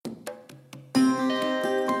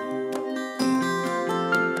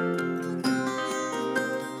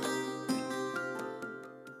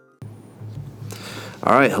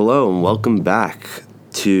All right, hello, and welcome back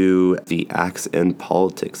to the Axe and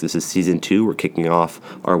Politics. This is season 2. We're kicking off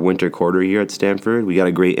our winter quarter here at Stanford. We got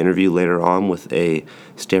a great interview later on with a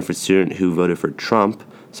Stanford student who voted for Trump,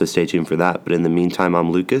 so stay tuned for that. But in the meantime, I'm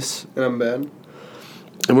Lucas. And I'm Ben.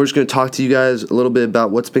 And we're just going to talk to you guys a little bit about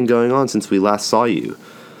what's been going on since we last saw you.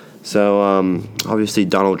 So, obviously,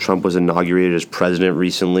 Donald Trump was inaugurated as president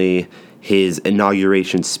recently. His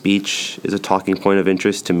inauguration speech is a talking point of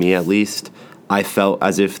interest, to me at least. I felt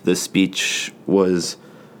as if the speech was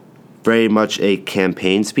very much a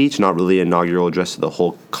campaign speech, not really an inaugural address to the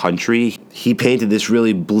whole country. He painted this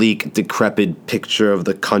really bleak, decrepit picture of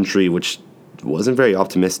the country, which wasn't very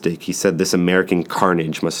optimistic. He said this American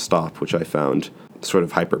carnage must stop, which I found sort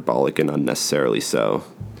of hyperbolic and unnecessarily so.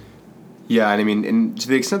 Yeah, and I mean, to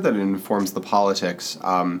the extent that it informs the politics,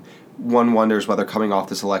 one wonders whether coming off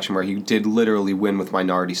this election where he did literally win with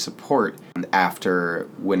minority support after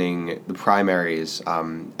winning the primaries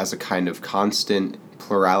as a kind of constant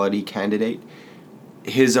plurality candidate,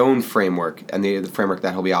 his own framework and the framework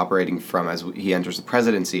that he'll be operating from as he enters the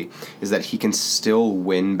presidency is that he can still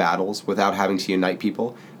win battles without having to unite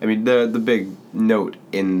people. I mean, the big note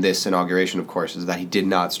in this inauguration, of course, is that he did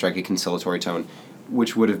not strike a conciliatory tone,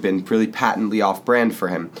 which would have been really patently off-brand for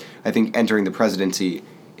him. I think entering the presidency,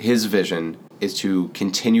 his vision is to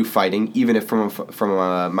continue fighting, even if from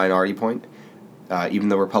a minority point, even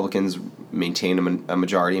though Republicans maintain a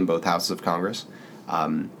majority in both houses of Congress,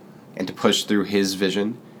 and to push through his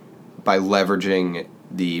vision by leveraging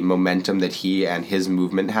the momentum that he and his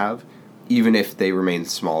movement have, even if they remain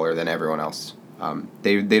smaller than everyone else.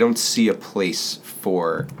 They don't see a place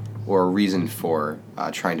for or a reason for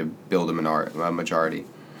trying to build a majority.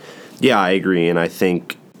 Yeah, I agree, and I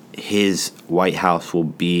think his White House will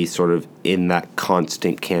be sort of in that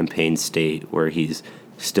constant campaign state where he's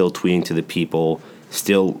still tweeting to the people,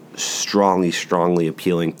 still strongly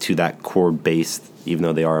appealing to that core base, even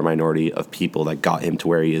though they are a minority of people that got him to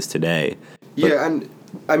where he is today. Yeah, and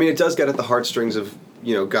I mean, it does get at the heartstrings of,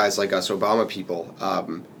 guys like us, Obama people,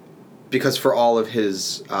 because for all of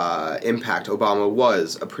his impact, Obama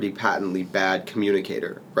was a pretty patently bad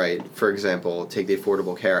communicator, right? For example, take the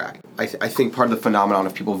Affordable Care Act. I think part of the phenomenon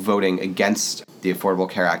of people voting against the Affordable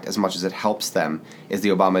Care Act, as much as it helps them, is the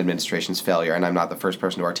Obama administration's failure, and I'm not the first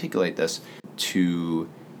person to articulate this, to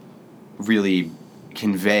really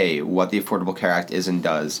convey what the Affordable Care Act is and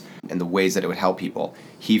does and the ways that it would help people.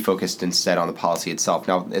 He focused instead on the policy itself.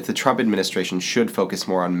 Now, if the Trump administration should focus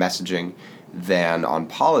more on messaging than on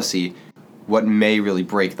policy, what may really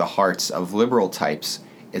break the hearts of liberal types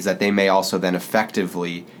is that they may also then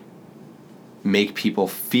effectively make people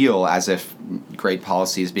feel as if great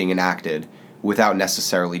policy is being enacted without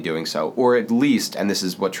necessarily doing so. Or at least, and this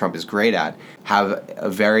is what Trump is great at, have a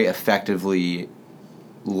very effectively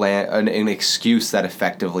an excuse that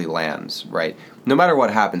effectively lands, right? No matter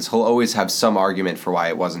what happens, he'll always have some argument for why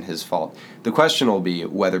it wasn't his fault. The question will be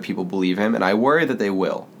whether people believe him, and I worry that they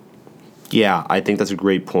will. Yeah, I think that's a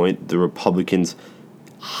great point. The Republicans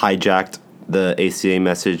hijacked the ACA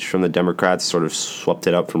message from the Democrats, sort of swept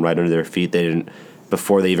it up from right under their feet. They didn't,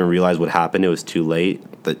 before they even realized what happened, it was too late.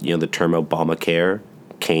 The term Obamacare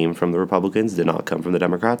came from the Republicans, did not come from the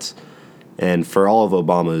Democrats. And for all of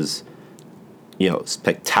Obama's,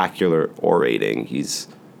 spectacular orating, he's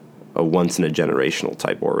a once-in-a-generational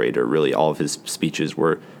type orator. Really, all of his speeches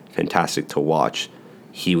were fantastic to watch.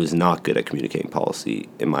 He was not good at communicating policy,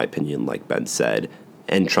 in my opinion, like Ben said.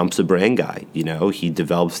 And Trump's a brand guy. He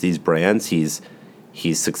develops these brands. He's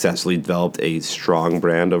successfully developed a strong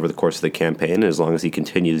brand over the course of the campaign. And as long as he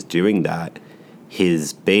continues doing that,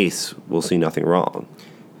 his base will see nothing wrong.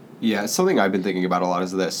 Yeah, something I've been thinking about a lot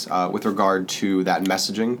is this. With regard to that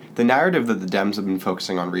messaging, the narrative that the Dems have been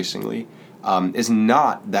focusing on recently is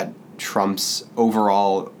not that Trump's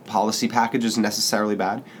overall policy package is necessarily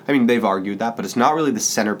bad. I mean, they've argued that, but it's not really the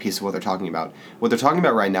centerpiece of what they're talking about. What they're talking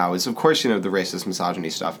about right now is, of course, the racist misogyny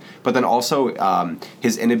stuff, but then also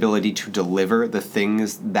his inability to deliver the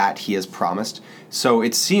things that he has promised. So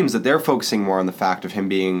it seems that they're focusing more on the fact of him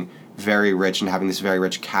being very rich and having this very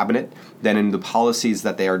rich cabinet than in the policies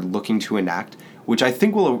that they are looking to enact, which I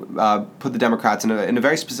think will put the Democrats in a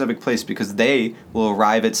very specific place, because they will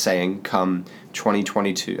arrive at saying, come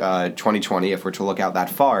 2020, if we're to look out that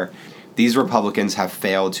far, these Republicans have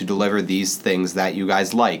failed to deliver these things that you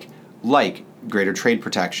guys like greater trade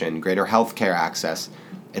protection, greater health care access,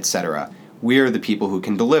 etc. We're the people who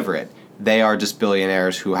can deliver it. They are just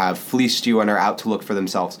billionaires who have fleeced you and are out to look for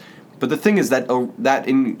themselves. But the thing is that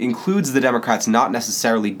includes the Democrats not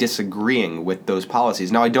necessarily disagreeing with those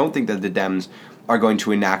policies. Now, I don't think that the Dems are going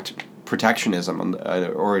to enact protectionism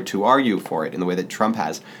or to argue for it in the way that Trump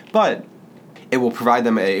has. But it will provide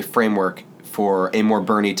them a framework for a more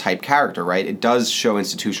Bernie-type character, right? It does show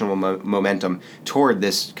institutional momentum toward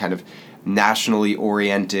this kind of nationally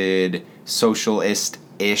oriented,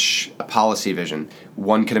 socialist-ish policy vision.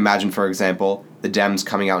 One could imagine, for example, the Dems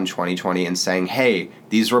coming out in 2020 and saying, hey,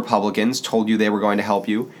 these Republicans told you they were going to help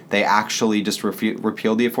you. They actually just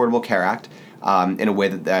repealed the Affordable Care Act in a way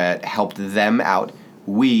that helped them out.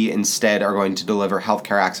 We instead are going to deliver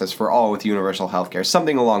healthcare access for all with universal healthcare,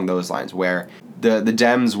 something along those lines, where the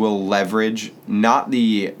Dems will leverage not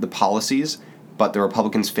the policies, but the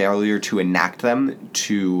Republicans' failure to enact them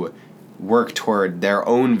to work toward their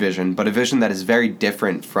own vision, but a vision that is very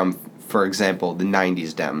different from, for example, the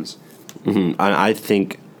 90s Dems. Mm-hmm. I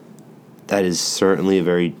think that is certainly a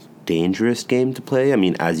very dangerous game to play. I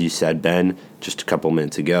mean, as you said, Ben, just a couple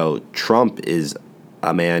minutes ago, Trump is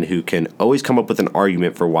a man who can always come up with an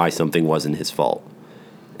argument for why something wasn't his fault.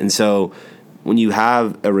 And so when you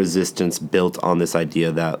have a resistance built on this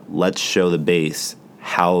idea that let's show the base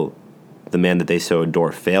how the man that they so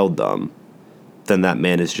adore failed them, then that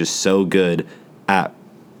man is just so good at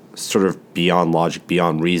sort of beyond logic,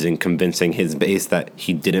 beyond reason, convincing his base that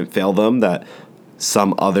he didn't fail them, that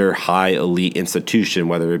some other high elite institution,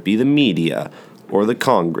 whether it be the media or the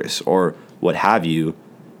Congress or what have you,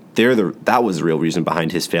 that was the real reason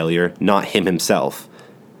behind his failure, not him himself.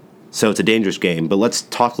 So it's a dangerous game. But let's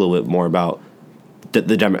talk a little bit more about what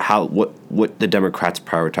the Democrats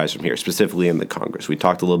prioritize from here, specifically in the Congress. We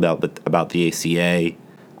talked a little bit about the ACA.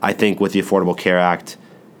 I think with the Affordable Care Act,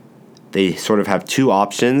 they sort of have two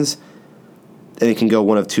options, and it can go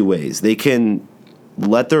one of two ways. They can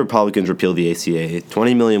let the Republicans repeal the ACA.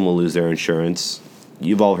 20 million will lose their insurance.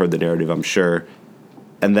 You've all heard the narrative, I'm sure.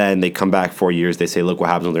 And then they come back 4 years. They say, look what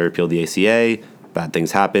happens when they repeal the ACA. Bad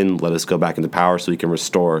things happen. Let us go back into power so we can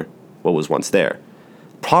restore what was once there.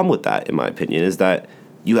 Problem with that, in my opinion, is that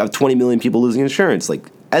you have 20 million people losing insurance.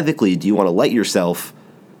 Like, ethically, do you want to let yourself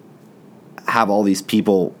have all these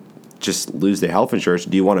people just lose their health insurance?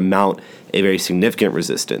 Do you want to mount a very significant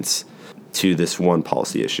resistance to this one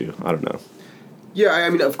policy issue? I don't know. Yeah, I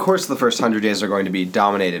mean, of course the first 100 days are going to be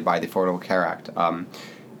dominated by the Affordable Care Act.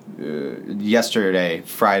 Yesterday,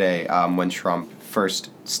 Friday, when Trump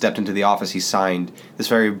first stepped into the office, he signed this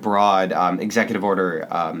very broad executive order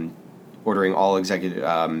ordering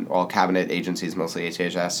all cabinet agencies, mostly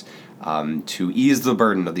HHS, to ease the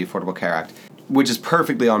burden of the Affordable Care Act, which is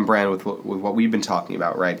perfectly on brand with what we've been talking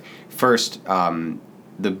about, right? First, the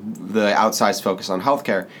outsized focus on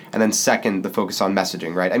healthcare, and then second, the focus on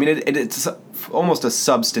messaging, right? I mean, it's almost a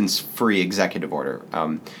substance-free executive order,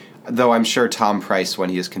 though I'm sure Tom Price,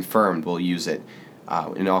 when he is confirmed, will use it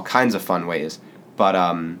in all kinds of fun ways. But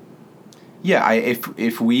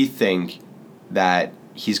if we think that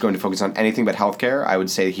he's going to focus on anything but healthcare, I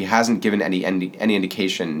would say he hasn't given any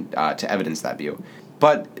indication to evidence that view.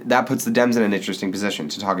 But that puts the Dems in an interesting position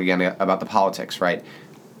to talk again about the politics, right?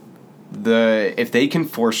 If they can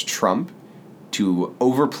force Trump to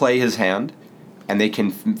overplay his hand, and they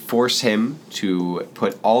can force him to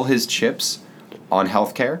put all his chips on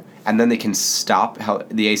healthcare, and then they can stop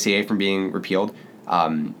the ACA from being repealed,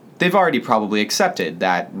 they've already probably accepted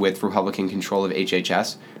that with Republican control of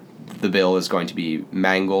HHS, the bill is going to be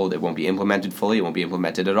mangled, it won't be implemented fully, it won't be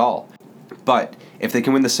implemented at all. But if they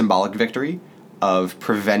can win the symbolic victory of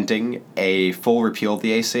preventing a full repeal of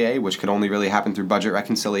the ACA, which could only really happen through budget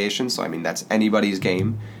reconciliation, so I mean that's anybody's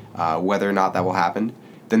game, whether or not that will happen,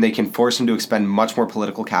 then they can force him to expend much more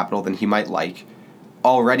political capital than he might like.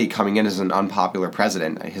 Already coming in as an unpopular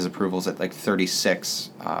president, his approval's at like 36,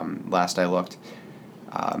 last I looked.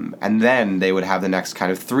 And then they would have the next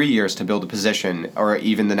kind of 3 years to build a position, or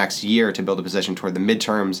even the next year to build a position toward the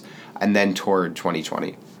midterms, and then toward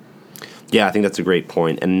 2020. Yeah, I think that's a great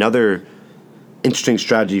point. And another interesting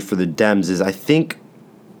strategy for the Dems is I think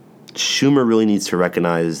Schumer really needs to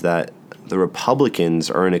recognize that the Republicans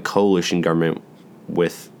are in a coalition government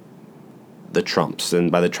with the Trumps.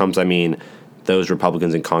 And by the Trumps, I mean those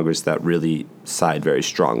Republicans in Congress that really side very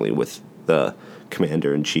strongly with the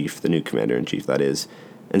commander-in-chief, the new commander-in-chief, that is.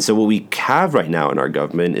 And so what we have right now in our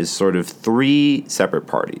government is sort of three separate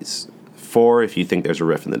parties. Four, if you think there's a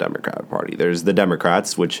rift in the Democratic Party. There's the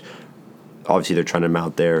Democrats, which obviously they're trying to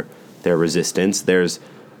mount their resistance. There's,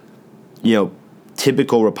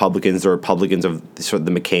 typical Republicans, the Republicans of sort of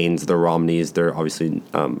the McCains, the Romneys. They're obviously,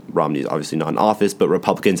 Romney's obviously not in office, but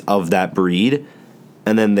Republicans of that breed.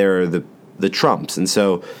 And then there are the Trumps. And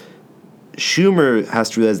so Schumer has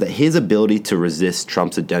to realize that his ability to resist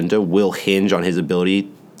Trump's agenda will hinge on his ability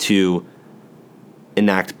to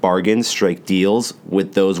enact bargains, strike deals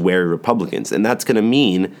with those wary Republicans. And that's going to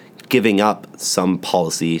mean giving up some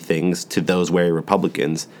policy things to those wary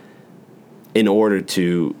Republicans. in order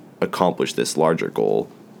to accomplish this larger goal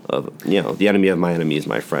of, the enemy of my enemy is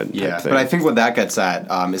my friend. Yeah, type thing. but I think what that gets at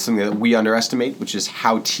is something that we underestimate, which is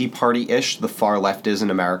how Tea Party-ish the far left is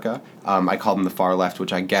in America. I call them the far left,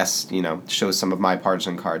 which I guess, shows some of my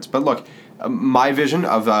partisan cards. But look, my vision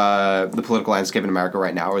of the political landscape in America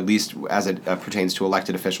right now, or at least as it pertains to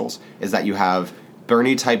elected officials, is that you have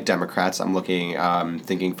Bernie-type Democrats. I'm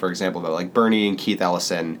thinking, for example, about like Bernie and Keith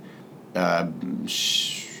Ellison,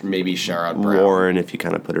 maybe Sherrod Brown. Warren, if you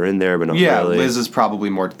kind of put her in there, but not yeah, really. Liz is probably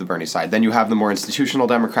more to the Bernie side. Then you have the more institutional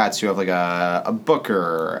Democrats who have like a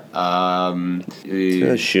Booker, Schumer,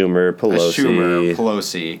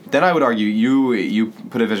 Pelosi. Then I would argue you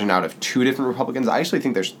put a vision out of two different Republicans. I actually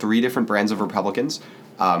think there's three different brands of Republicans.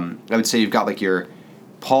 I would say you've got like your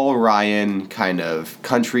Paul Ryan kind of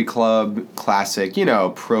country club, classic,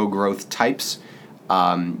 pro-growth types.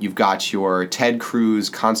 You've got your Ted Cruz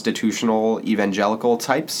constitutional evangelical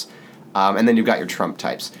types, and then you've got your Trump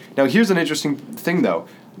types. Now, here's an interesting thing, though.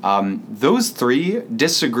 Those three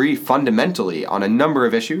disagree fundamentally on a number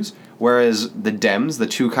of issues, whereas the Dems, the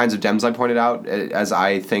two kinds of Dems I pointed out as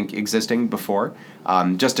I think existing before,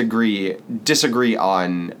 disagree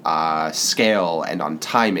on scale and on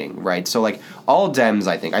timing, right? So, like, all Dems,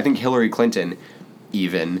 I think Hillary Clinton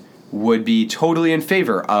even would be totally in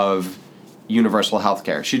favor of universal health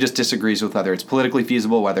care. She just disagrees with whether it's politically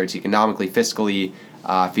feasible, whether it's economically, fiscally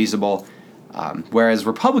feasible. Whereas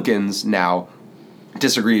Republicans now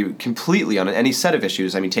disagree completely on any set of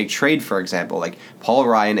issues. I mean, take trade, for example. Like, Paul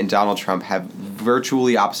Ryan and Donald Trump have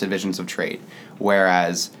virtually opposite visions of trade.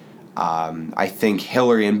 Whereas I think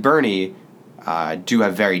Hillary and Bernie do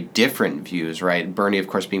have very different views, right? Bernie, of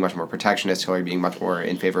course, being much more protectionist, Hillary being much more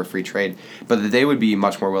in favor of free trade, but that they would be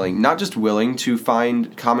much more willing, not just willing to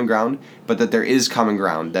find common ground, but that there is common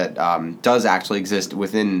ground that does actually exist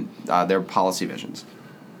within their policy visions.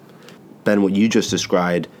 Ben, what you just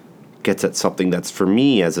described gets at something that's, for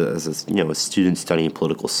me, as a student studying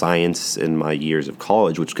political science in my years of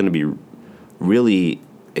college, which is going to be really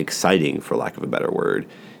exciting, for lack of a better word,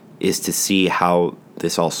 is to see how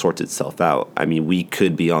this all sorts itself out. I mean, we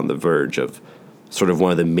could be on the verge of sort of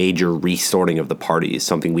one of the major resorting of the parties,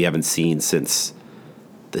 something we haven't seen since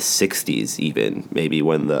the 60s even, maybe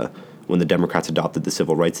when the Democrats adopted the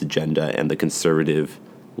civil rights agenda and the conservative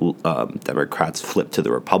Democrats flipped to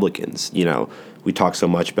the Republicans. We talk so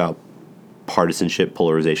much about partisanship,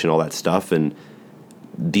 polarization, all that stuff, and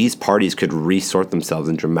these parties could resort themselves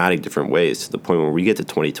in dramatic different ways to the point where we get to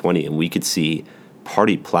 2020 and we could see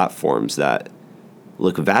party platforms that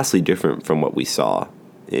look vastly different from what we saw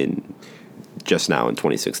in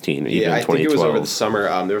 2016 or even in 2012. I think it was over the summer.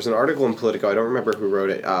 There was an article in Politico, I don't remember who wrote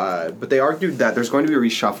it, but they argued that there's going to be a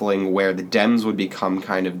reshuffling where the Dems would become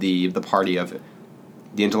kind of the party of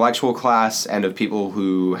the intellectual class and of people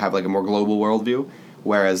who have like a more global worldview,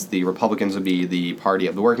 whereas the Republicans would be the party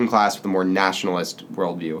of the working class with a more nationalist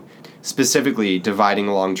worldview, specifically dividing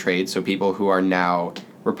along trade, so people who are now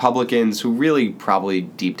Republicans who really probably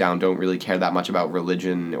deep down don't really care that much about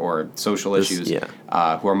religion or social issues, who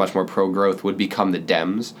are much more pro-growth, would become the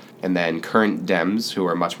Dems, and then current Dems, who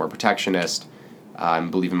are much more protectionist,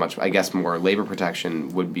 believe in much, I guess, more labor protection,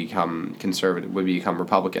 would become conservative, would become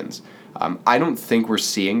Republicans. I don't think we're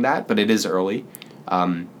seeing that, but it is early.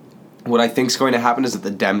 What I think is going to happen is that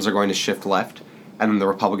the Dems are going to shift left, and then the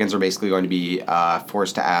Republicans are basically going to be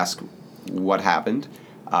forced to ask what happened.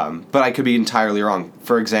 But I could be entirely wrong.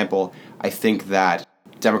 For example, I think that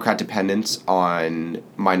Democrat dependence on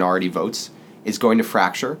minority votes is going to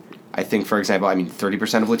fracture. I think, for example,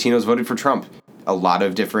 30% of Latinos voted for Trump. A lot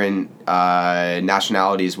of different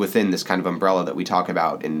nationalities within this kind of umbrella that we talk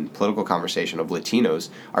about in political conversation of Latinos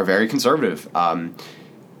are very conservative.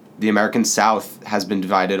 The American South has been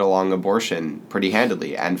divided along abortion pretty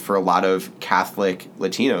handily, and for a lot of Catholic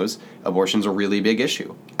Latinos, abortion's a really big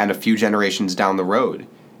issue. And a few generations down the road,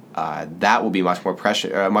 that will be much more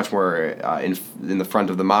in the front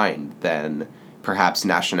of the mind than perhaps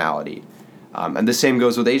nationality. And the same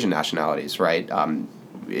goes with Asian nationalities, right?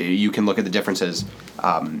 You can look at the differences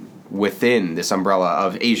within this umbrella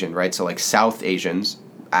of Asian, right? So like South Asians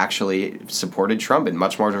actually supported Trump in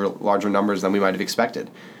much more larger numbers than we might have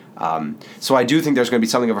expected. So I do think there's going to be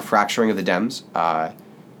something of a fracturing of the Dems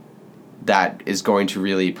that is going to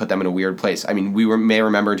really put them in a weird place. I mean, may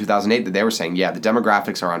remember in 2008 that they were saying, yeah, the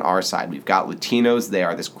demographics are on our side. We've got Latinos. They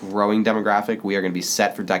are this growing demographic. We are going to be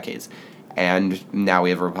set for decades. And now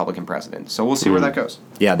we have a Republican president. So we'll see where that goes.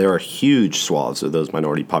 Yeah, there are huge swaths of those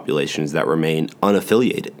minority populations that remain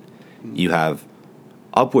unaffiliated. You have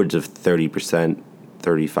upwards of 30%,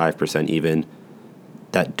 35% even,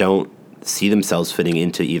 that don't see themselves fitting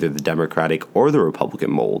into either the Democratic or the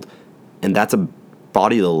Republican mold. And that's a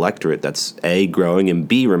body of the electorate that's A, growing, and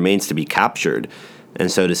B, remains to be captured.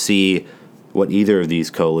 And so to see what either of these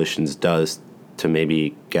coalitions does to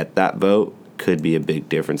maybe get that vote could be a big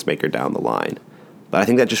difference maker down the line. But I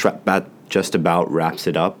think that just about wraps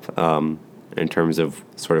it up in terms of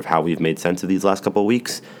sort of how we've made sense of these last couple of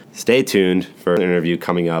weeks. Stay tuned for an interview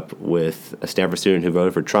coming up with a Stanford student who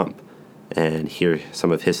voted for Trump and hear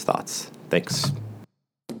some of his thoughts. Thanks.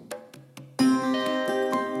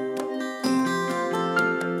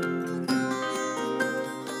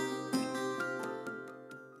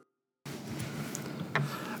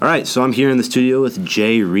 All right, so I'm here in the studio with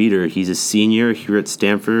Jay Reeder. He's a senior here at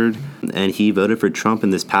Stanford, and he voted for Trump in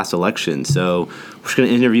this past election. So we're just going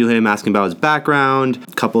to interview him, ask him about his background,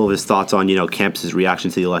 a couple of his thoughts on, campus's reaction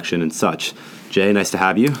to the election and such. Jay, nice to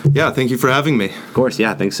have you. Yeah, thank you for having me. Of course,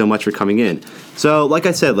 yeah, thanks so much for coming in. So like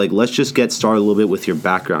I said, let's just get started a little bit with your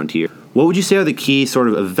background here. What would you say are the key sort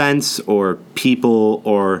of events or people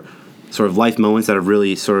or sort of life moments that have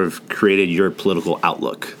really sort of created your political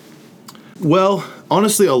outlook? Well,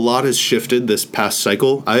 honestly, a lot has shifted this past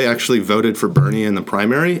cycle. I actually voted for Bernie in the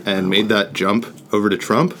primary and made that jump over to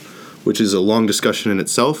Trump, which is a long discussion in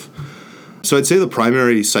itself. So I'd say the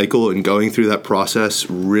primary cycle and going through that process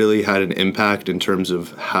really had an impact in terms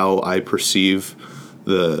of how I perceive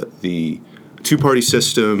the two-party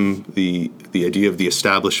system, the idea of the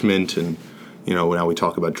establishment, and now we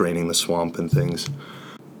talk about draining the swamp and things.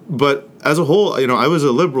 But as a whole, I was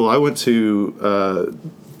a liberal. I went to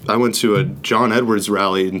a John Edwards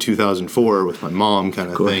rally in 2004 with my mom,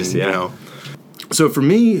 kind of thing. Yeah. So for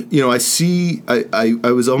me,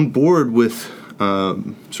 I was on board with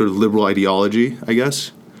sort of liberal ideology, I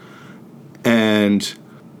guess. And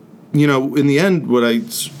in the end, what I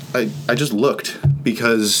just looked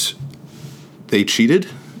because they cheated,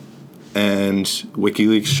 and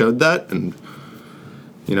WikiLeaks showed that, and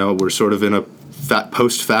we're sort of in a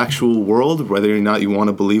post-factual world. Whether or not you want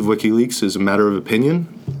to believe WikiLeaks is a matter of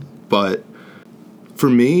opinion. But for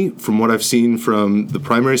me, from what I've seen from the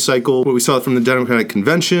primary cycle, what we saw from the Democratic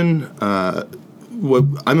Convention, I'm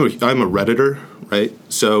a Redditor, right?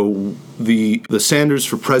 So the Sanders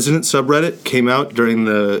for President subreddit came out during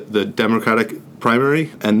the Democratic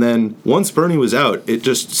primary, and then once Bernie was out, it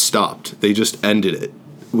just stopped. They just ended it,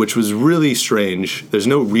 which was really strange. There's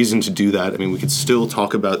no reason to do that. I mean, we could still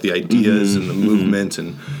talk about the ideas and the movement,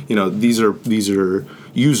 and these are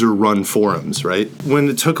user-run forums, right? When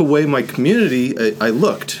it took away my community, I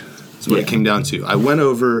looked. That's what it came down to. I went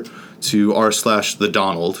over to r/the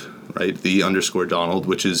Donald, right? The _Donald,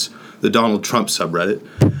 which is the Donald Trump subreddit,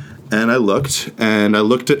 and I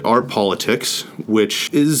looked at our politics, which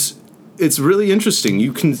is. It's really interesting.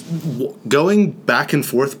 You can going back and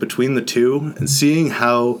forth between the two and seeing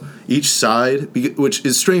how each side, which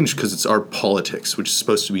is strange because it's our politics, which is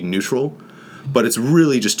supposed to be neutral, but it's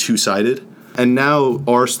really just two-sided. And now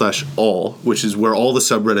r/all, which is where all the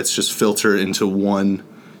subreddits just filter into one,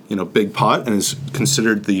 big pot and is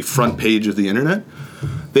considered the front page of the internet.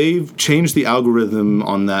 They've changed the algorithm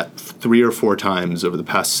on that 3 or 4 times over the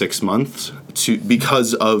past 6 months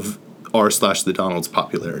because of r/the Donald's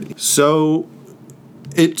popularity. So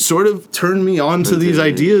it sort of turned me on to these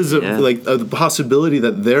ideas of the possibility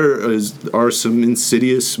that there are some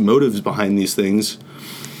insidious motives behind these things.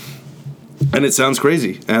 And it sounds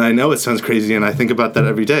crazy. And I know it sounds crazy, and I think about that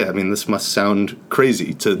every day. I mean, this must sound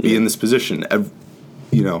crazy to be in this position,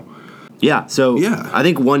 Yeah, so I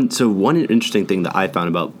think one interesting thing that I found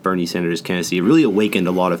about Bernie Sanders' candidacy, it really awakened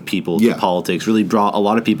a lot of people to politics, really brought a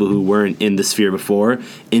lot of people who weren't in the sphere before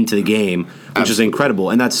into the game, which is incredible.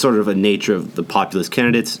 And that's sort of a nature of the populist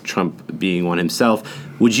candidates, Trump being one himself.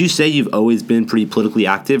 Would you say you've always been pretty politically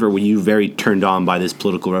active, or were you very turned on by this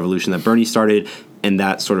political revolution that Bernie started and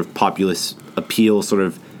that sort of populist appeal sort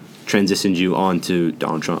of transitioned you on to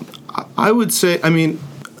Donald Trump? I would say, I'm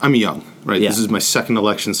young, right? Yeah. This is my second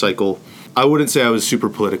election cycle. I wouldn't say I was super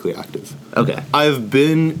politically active. Okay. I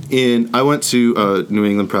went to New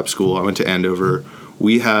England prep school. I went to Andover.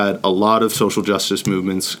 We had a lot of social justice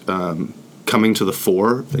movements coming to the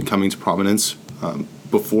fore and coming to prominence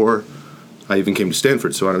before I even came to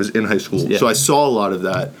Stanford. So when I was in high school. Yeah. So I saw a lot of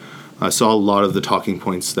that. I saw a lot of the talking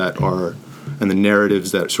points that are, and the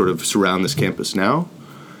narratives that sort of surround this campus now.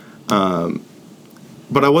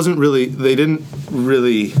 But I wasn't really,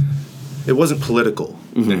 it wasn't political.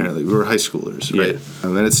 Inherently. We were high schoolers, right?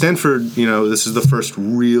 And at Stanford, this is the first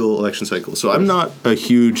real election cycle. So I'm not a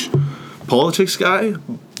huge politics guy,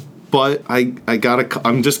 but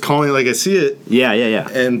I'm just calling it like I see it. Yeah.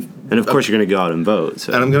 And of course you're going to go out and vote.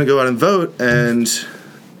 So. And I'm going to go out and vote, and,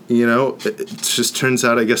 it just turns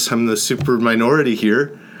out I guess I'm the super minority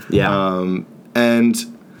here. Yeah.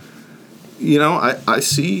 And, I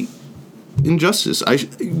see injustice.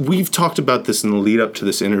 We've talked about this in the lead up to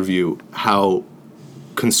this interview, how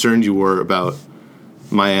concerned you were about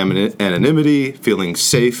my anonymity, feeling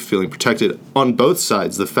safe, feeling protected on both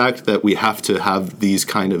sides. The fact that we have to have these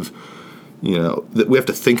kind of, that we have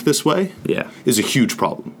to think this way is a huge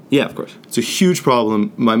problem. Yeah, of course. It's a huge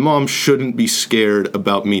problem. My mom shouldn't be scared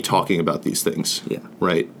about me talking about these things. Yeah.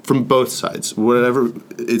 Right? From both sides. Whatever.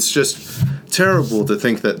 It's just terrible to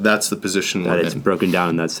think that that's the position That we're it's in. broken down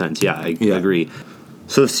in that sense. Yeah, I agree.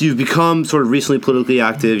 So you've become sort of recently politically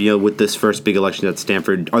active, with this first big election at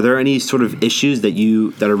Stanford. Are there any sort of issues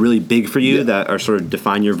that are really big for you that are sort of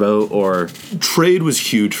define your vote, or? Trade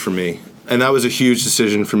was huge for me. And that was a huge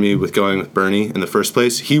decision for me with going with Bernie in the first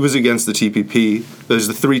place. He was against the TPP. There's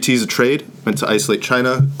the 3 T's of trade, meant to isolate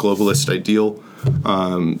China, globalist ideal.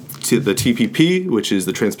 To the TPP, which is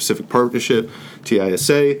the Trans-Pacific Partnership,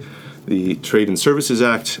 TISA, the Trade and Services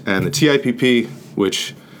Act, and the TIPP,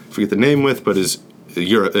 which I forget the name but is a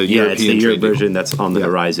European it's the Europe trade deal. version that's on the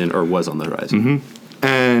horizon, or was on the horizon. Mm-hmm.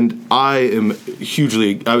 And I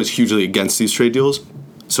was hugely against these trade deals.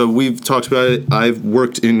 So we've talked about it. I've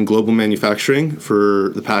worked in global manufacturing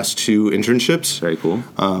for the past 2 internships. Very cool.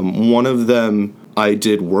 One of them, I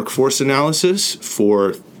did workforce analysis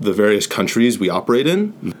for the various countries we operate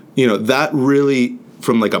in. That really,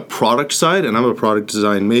 from like a product side, and I'm a product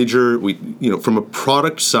design major, from a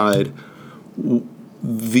product side,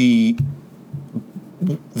 the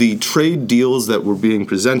trade deals that were being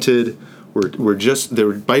presented they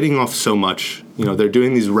were biting off so much. They're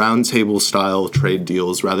doing these round table style trade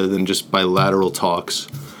deals rather than just bilateral talks.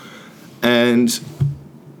 And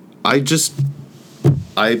I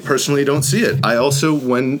personally don't see it. I also,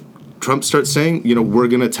 when Trump starts saying, we're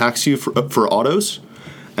going to tax you for autos,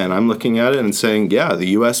 and I'm looking at it and saying, yeah, the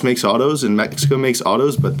U.S. makes autos and Mexico makes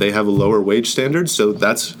autos, but they have a lower wage standard,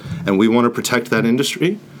 and we want to protect that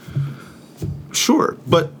industry. Sure,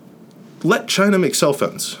 but let China make cell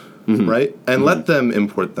phones. Mm-hmm. Right? And let them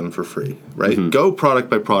import them for free, right? Mm-hmm. Go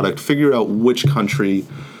product by product, figure out which country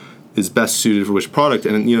is best suited for which product.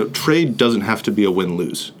 And, trade doesn't have to be a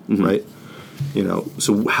win-lose, right?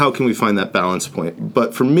 So how can we find that balance point?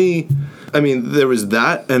 But for me, there was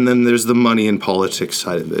that, and then there's the money and politics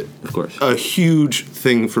side of it. Of course. A huge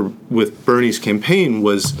thing with Bernie's campaign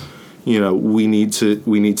was, we need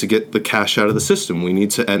to get the cash out of the system. We need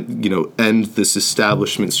to end this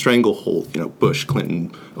establishment stranglehold, Bush, Clinton,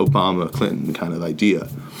 Obama, Clinton kind of idea.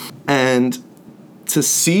 And to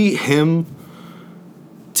see him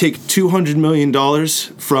take $200 million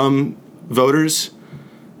from voters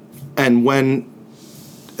and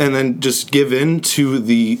then just give in to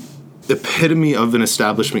the epitome of an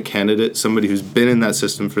establishment candidate, somebody who's been in that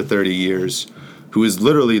system for 30 years, who is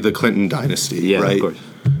literally the Clinton dynasty, right? Of course.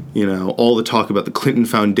 All the talk about the Clinton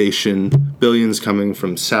Foundation, billions coming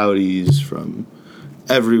from Saudis, from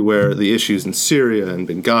everywhere, the issues in Syria and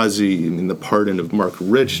Benghazi, the pardon of Mark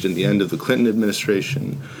Rich and the end of the Clinton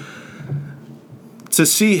administration. To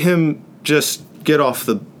see him just get off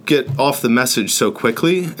the message so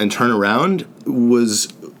quickly and turn around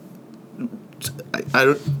was...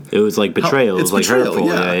 It was like betrayal. It was like betrayal, hurtful.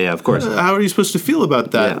 Yeah, of course. How are you supposed to feel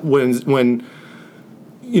about that when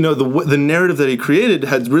the narrative that he created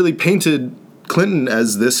had really painted Clinton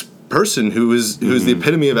as this person who's the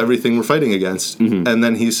epitome of everything we're fighting against, and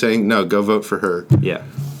then he's saying, no, go vote for her. Yeah.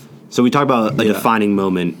 So we talk about a defining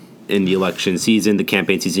moment in the election season, the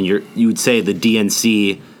campaign season. You would say the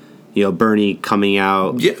DNC, Bernie coming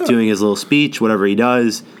out, doing his little speech, whatever he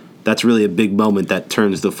does. That's really a big moment that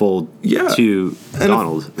turns the fold to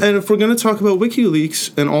Donald. And if we're going to talk about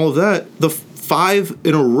WikiLeaks and all of that, the 5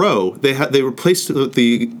 in a row they replaced the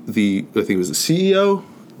I think it was the CEO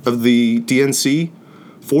of the DNC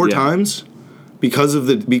 4 times because of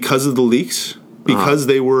the leaks, because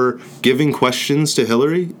they were giving questions to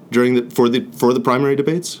Hillary for the primary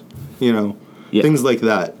debates, things like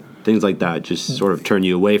that. Things like that just sort of turn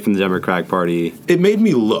you away from the Democratic Party. It made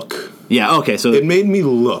me look. Yeah, okay, so... It made me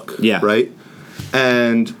look, right?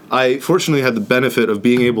 And I fortunately had the benefit of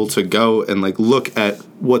being able to go and look at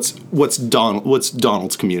what's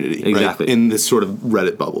Donald's community, exactly, right? In this sort of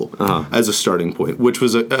Reddit bubble as a starting point, which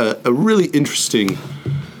was a really interesting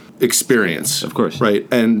experience. Of course. Right?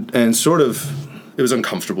 And sort of, it was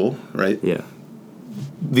uncomfortable, right? Yeah.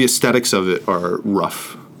 The aesthetics of it are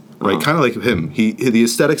rough. Right, kind of like him. The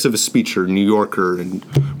aesthetics of his speech are New Yorker and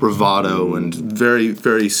bravado and very,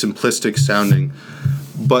 very simplistic sounding.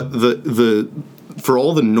 But the for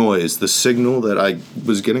all the noise, the signal that I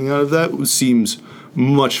was getting out of that seems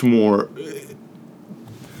much more.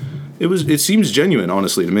 It seems genuine,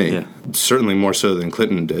 honestly, to me. Yeah. Certainly more so than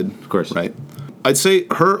Clinton did. Of course. Right. I'd say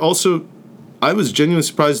her also I was genuinely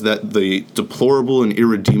surprised that the deplorable and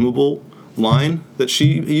irredeemable line that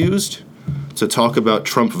she used to talk about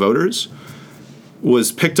Trump voters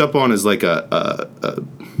was picked up on as like a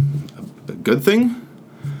good thing.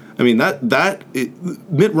 I mean,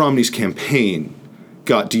 Mitt Romney's campaign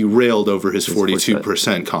got derailed over his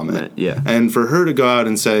 42% comment. Yeah. And for her to go out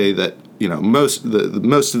and say that, most of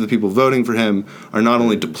the people voting for him are not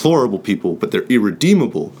only deplorable people, but they're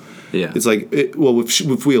irredeemable. Yeah. It's like,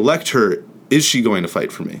 if we elect her, is she going to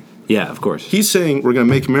fight for me? Yeah, of course. He's saying we're going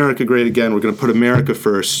to make America great again. We're going to put America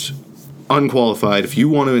first, unqualified. If you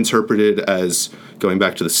want to interpret it as going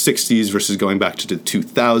back to the 60s versus going back to the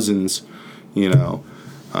 2000s,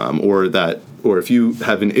 or if you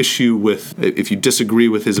have an issue if you disagree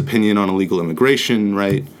with his opinion on illegal immigration,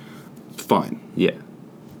 right? Fine. Yeah.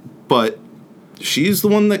 But she's the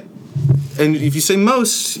one that, and if you say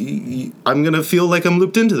most, I'm going to feel like I'm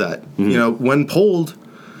looped into that. Mm-hmm. When polled,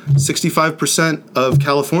 65% of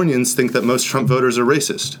Californians think that most Trump voters are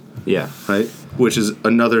racist. Yeah. Right? Which is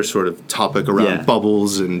another sort of topic around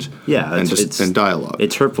bubbles and dialogue.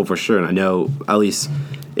 It's hurtful for sure. And I know, at least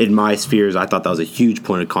in my spheres, I thought that was a huge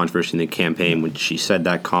point of controversy in the campaign when she said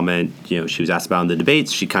that comment. She was asked about in the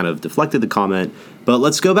debates. She kind of deflected the comment. But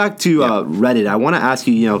let's go back to Reddit. I want to ask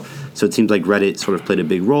you, so it seems like Reddit sort of played a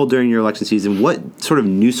big role during your election season. What sort of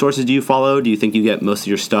news sources do you follow? Do you think you get most of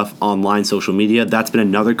your stuff online, social media? That's been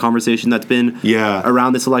another conversation that's been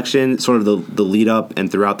around this election, sort of the lead up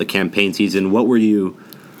and throughout the campaign season. What were you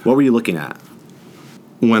looking at?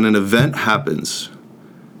 When an event happens,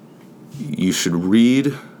 you should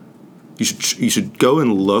read. You should go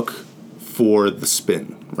and look for the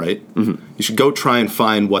spin, right? Mm-hmm. You should go try and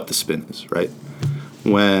find what the spin is, right?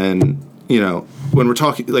 When we're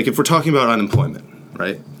talking, like if we're talking about unemployment,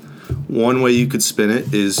 right? One way you could spin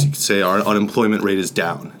it is you could say our unemployment rate is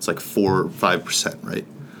down. It's like 4 or 5%, right?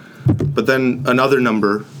 But then another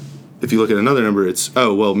number, if you look at another number, it's,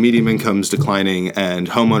 medium income's declining and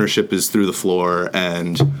home ownership is through the floor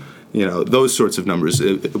and, those sorts of numbers.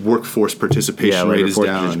 Workforce participation rate is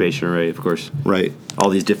down. Participation rate, of course. Right. All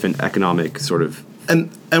these different economic sort of... And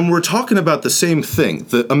we're talking about the same thing.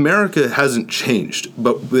 America hasn't changed,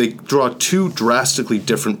 but they draw two drastically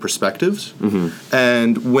different perspectives. Mm-hmm.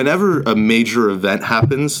 And whenever a major event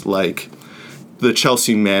happens, like the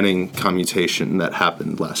Chelsea Manning commutation that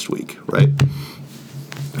happened last week, right?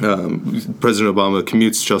 President Obama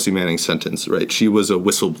commutes Chelsea Manning's sentence, right? She was a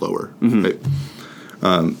whistleblower, mm-hmm. right?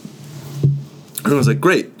 Everyone's like,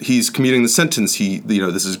 great, he's commuting the sentence.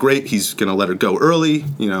 This is great. He's going to let her go early,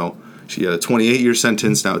 She had a 28-year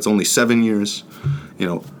sentence. Now it's only 7 years.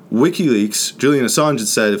 WikiLeaks, Julian Assange had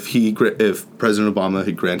said if President Obama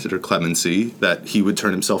had granted her clemency, that he would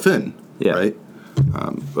turn himself in, right?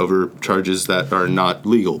 Over charges that are not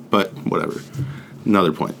legal, but whatever.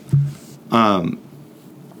 Another point.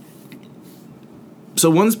 So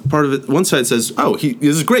one side says, this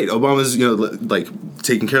is great. Obama's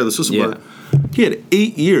taking care of this whistleblower. Yeah. He had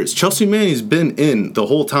 8 years. Chelsea Manning's been in the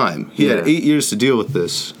whole time. He had 8 years to deal with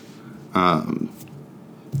this. So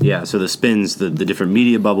the spins, the different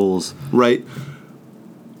media bubbles. Right.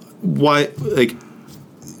 Why,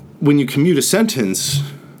 when you commute a sentence,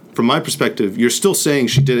 from my perspective, you're still saying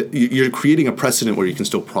she did it. You're creating a precedent where you can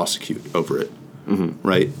still prosecute over it, mm-hmm.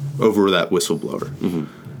 right? Over that whistleblower. Mm-hmm.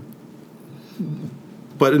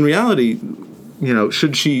 But in reality,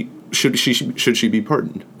 should she be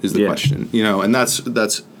pardoned is the question. And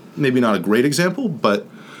that's maybe not a great example, but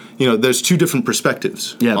there's two different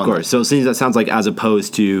perspectives. Yeah, of course. So it sounds like as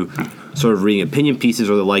opposed to sort of reading opinion pieces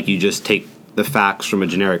or the like, you just take the facts from a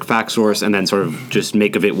generic fact source and then sort of just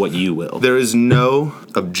make of it what you will. There is no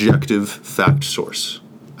objective fact source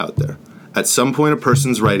out there. At some point, a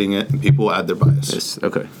person's writing it, and people add their bias. Yes.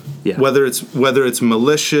 Okay. Yeah. Whether it's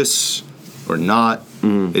malicious or not,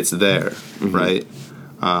 mm-hmm. it's there, mm-hmm. right?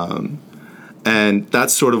 And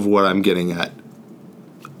that's sort of what I'm getting at.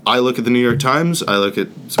 I look at the New York Times. I look at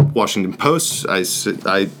Washington Post. I see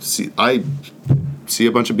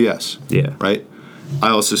a bunch of BS. Yeah. Right. I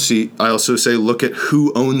also say look at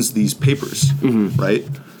who owns these papers. Mm-hmm. Right.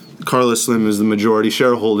 Carlos Slim is the majority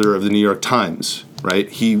shareholder of the New York Times. Right.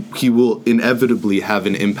 He will inevitably have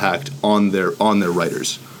an impact on their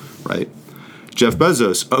writers. Right. Jeff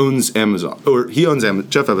Bezos owns Amazon, or he owns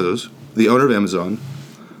Jeff Bezos, the owner of Amazon.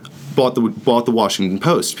 Bought the Washington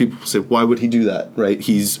Post. People say, why would he do that? Right?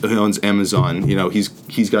 He owns Amazon.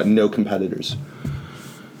 He's got no competitors.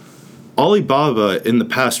 Alibaba in the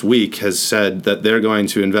past week has said that they're going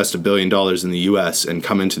to invest $1 billion in the U.S. and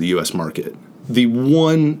come into the U.S. market. The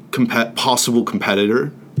one possible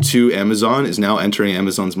competitor to Amazon is now entering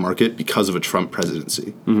Amazon's market because of a Trump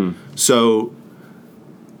presidency. Mm-hmm. So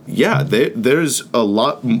yeah, there's a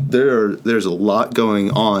lot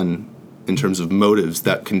going on in terms of motives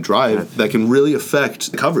that can really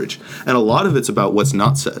affect coverage, and a lot of it's about what's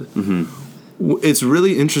not said. It's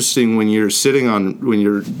really interesting when you're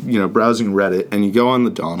browsing Reddit and you go on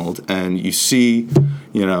the Donald and you see,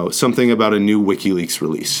 something about a new WikiLeaks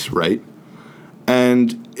release, right?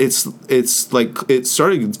 And it's like it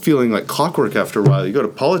started feeling like clockwork after a while. You go to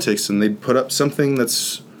politics and they put up something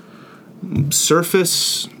that's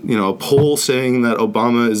surface, a poll saying that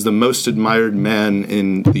Obama is the most admired man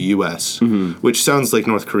in the U.S., which sounds like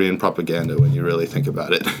North Korean propaganda when you really think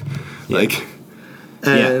about it.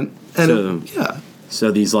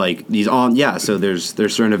 So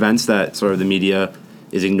there's certain events that sort of the media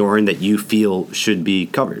is ignoring that you feel should be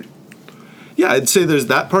covered. Yeah, I'd say there's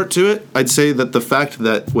that part to it. I'd say that the fact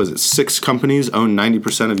that 6 companies own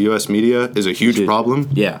 90% of U.S. media is a huge problem.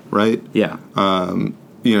 Yeah. Right? Yeah.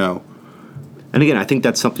 And again, I think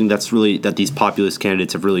that's something that's really, that these populist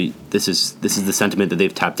candidates have really, this is the sentiment that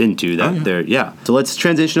they've tapped into. So let's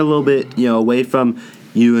transition a little bit, away from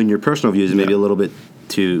you and your personal views and maybe a little bit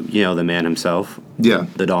to, the man himself. Yeah.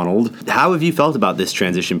 The Donald. How have you felt about this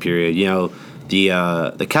transition period?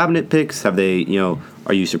 The cabinet picks, have they,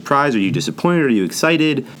 are you surprised? Are you disappointed? Are you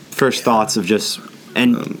excited? First thoughts of just,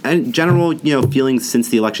 and general, feelings since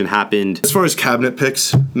the election happened. As far as cabinet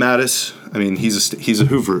picks, Mattis, I mean, he's a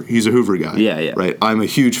Hoover guy. Yeah. Right. I'm a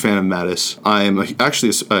huge fan of Mattis.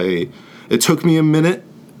 It took me a minute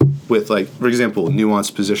with, for example,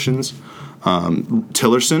 nuanced positions.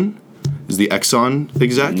 Tillerson is the Exxon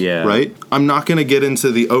exec, right? I'm not going to get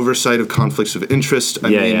into the oversight of conflicts of interest. I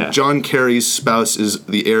mean, John Kerry's spouse is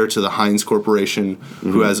the heir to the Heinz Corporation,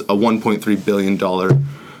 who has a $1.3 billion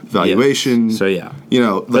valuation. Yeah. So, yeah.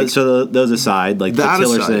 So those aside, that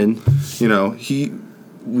Tillerson. Aside,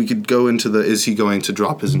 we could go into is he going to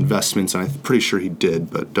drop his investments? And I'm pretty sure he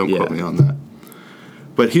did, but don't quote me on that.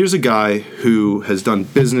 But here's a guy who has done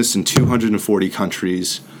business in 240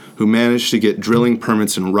 countries, who managed to get drilling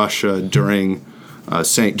permits in Russia during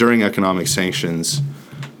economic sanctions.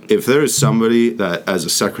 If there is somebody that, as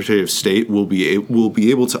a Secretary of State, will be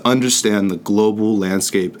able to understand the global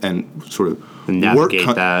landscape and sort of navigate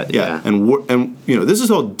that, and this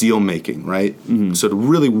is all deal making, right? Mm-hmm. So to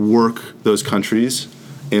really work those countries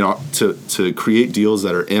to create deals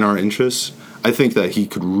that are in our interests, I think that he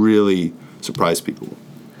could really surprise people.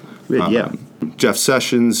 Jeff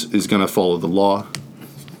Sessions is going to follow the law.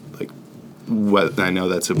 I know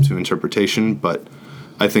that's up to interpretation, but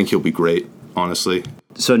I think he'll be great, honestly.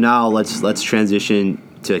 So now let's transition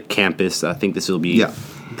to campus. I think this will be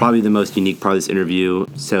probably the most unique part of this interview.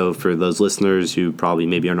 So for those listeners who probably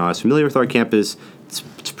maybe are not as familiar with our campus,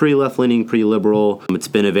 it's pretty left-leaning, pretty liberal. It's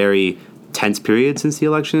been a very tense period since the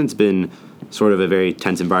election. It's been sort of a very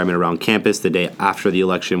tense environment around campus. The day after the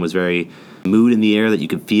election was very mood in the air that you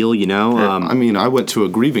could feel, I went to a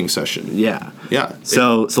grieving session. Yeah. Yeah.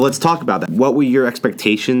 So let's talk about that. What were your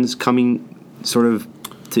expectations coming sort of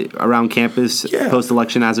around campus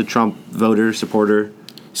post-election as a Trump voter, supporter?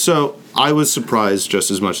 So I was surprised just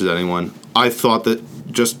as much as anyone. I thought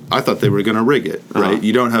they were going to rig it, right? Uh-huh.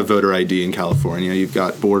 You don't have voter ID in California. You've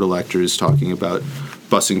got board electors talking about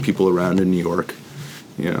bussing people around in New York,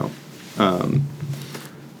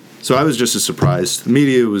 So I was just as surprised. The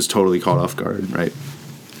media was totally caught off guard, right?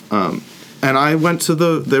 And I went to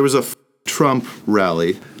there was a Trump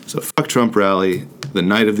rally. So fuck Trump rally the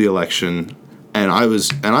night of the election, and I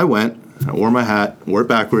went. I wore my hat, wore it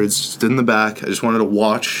backwards, stood in the back. I just wanted to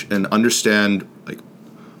watch and understand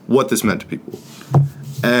what this meant to people.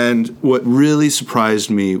 And what really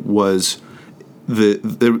surprised me was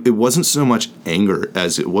it wasn't so much anger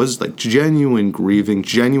as it was genuine grieving,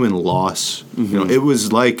 genuine loss. Mm-hmm. It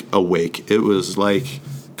was like a wake. It was like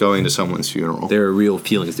going to someone's funeral. There were real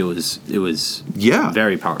feelings. It was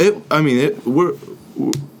very powerful.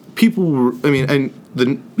 People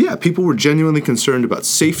were genuinely concerned about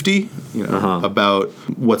safety, about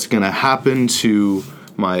what's going to happen to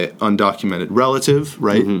my undocumented relative,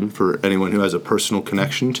 right? Mm-hmm. For anyone who has a personal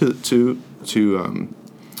connection to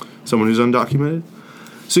someone who's undocumented.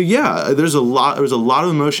 So there was a lot of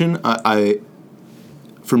emotion.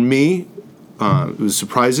 For me, it was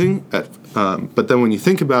surprising. But then when you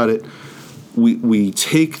think about it, we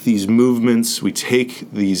take these movements, we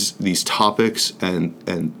take these topics,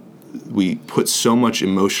 and we put so much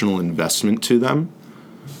emotional investment to them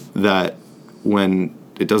that when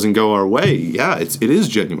it doesn't go our way, it is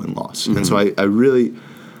genuine loss. Mm-hmm. And so I really.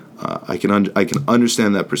 I can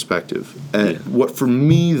understand that perspective. And what for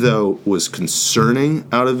me, though, was concerning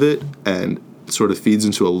out of it and sort of feeds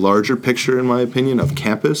into a larger picture, in my opinion, of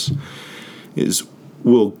campus is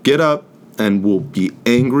we'll get up and will be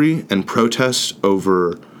angry and protest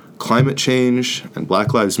over climate change and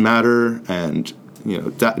Black Lives Matter and No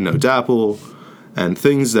DAPL and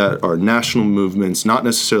things that are national movements, not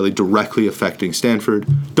necessarily directly affecting Stanford.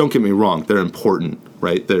 Don't get me wrong; they're important,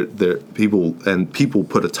 right? They're people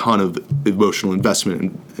put a ton of emotional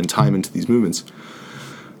investment and time into these movements.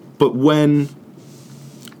 But when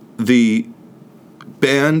the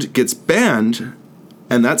band gets banned,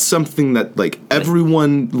 and that's something that like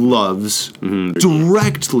everyone loves,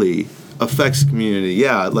 directly affects the community.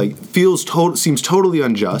 Yeah, like seems totally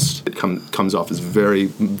unjust. It comes off as very,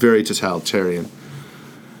 very totalitarian.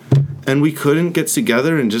 And we couldn't get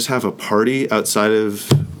together and just have a party outside of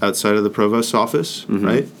the provost's office,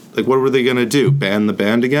 right? Like, what were they gonna do? Ban the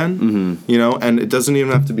band again? And it doesn't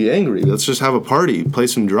even have to be angry. Let's just have a party, play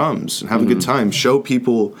some drums, and have a good time. Show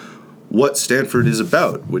people what Stanford is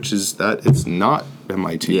about, which is that it's not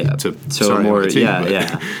MIT. Yeah.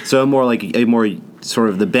 So more like a more sort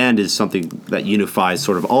of the band is something that unifies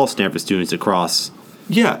sort of all Stanford students across.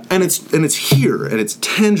 Yeah, and it's here, and it's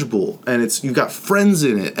tangible, and you've got friends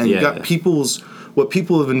in it, and you've got what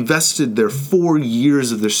people have invested their 4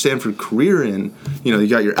 years of their Stanford career in. You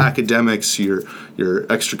got your academics, your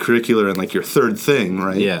extracurricular, and like your third thing,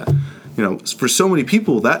 right? Yeah. For so many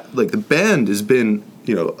people, that like the band has been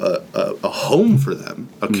a home for them,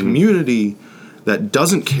 a community that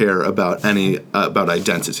doesn't care about about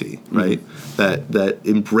identity, right? That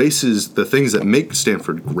embraces the things that make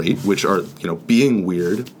Stanford great, which are being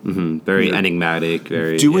weird, very enigmatic,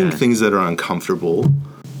 very doing things that are uncomfortable,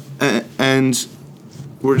 and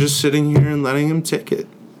we're just sitting here and letting him take it.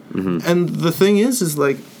 And the thing is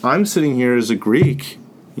like I'm sitting here as a Greek,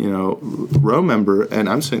 row member, and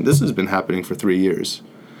I'm saying this has been happening for 3 years.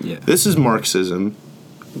 Yeah, this is Marxism.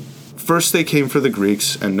 First they came for the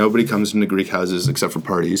Greeks, and nobody comes into Greek houses except for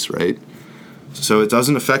parties, right? So it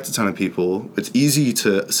doesn't affect a ton of people. It's easy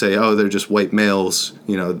to say, oh, they're just white males.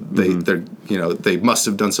 They must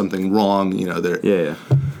have done something wrong. That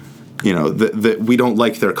we don't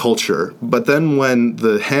like their culture. But then when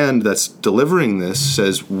the hand that's delivering this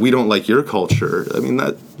says we don't like your culture, I mean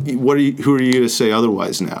who are you to say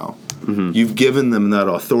otherwise now? You've given them that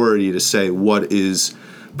authority to say what is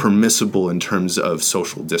permissible in terms of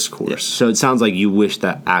social discourse. Yeah. So it sounds like you wish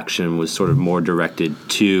that action was sort of more directed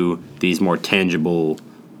to these more tangible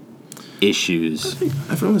issues. I think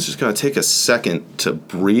everyone's just got to take a second to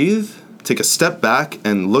breathe, take a step back,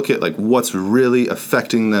 and look at like what's really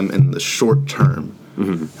affecting them in the short term.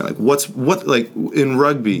 And like what in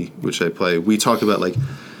rugby, which I play, we talk about like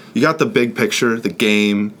you got the big picture, the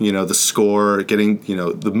game, the score, getting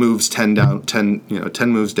the moves 10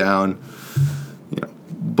 moves down.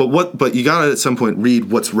 But you gotta at some point read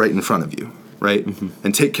what's right in front of you, right?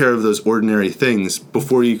 And take care of those ordinary things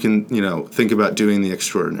before you can, think about doing the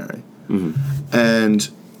extraordinary. And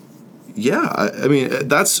I mean,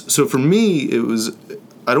 so for me, it was,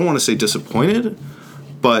 I don't want to say disappointed,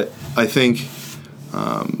 but I think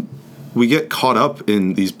we get caught up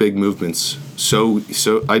in these big movements. So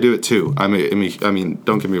I do it too. I mean,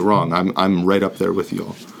 don't get me wrong. I'm right up there with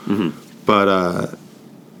y'all. But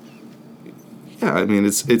I mean,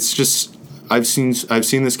 it's just I've seen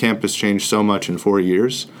this campus change so much in 4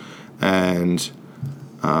 years, and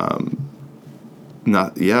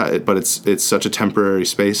but it's such a temporary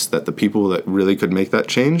space that the people that really could make that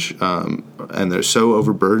change, and they're so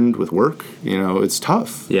overburdened with work. It's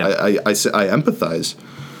tough. Yeah, I empathize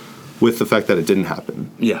with the fact that it didn't happen.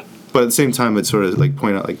 Yeah, but at the same time, I'd sort of like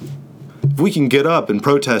point out like if we can get up and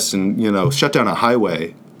protest and shut down a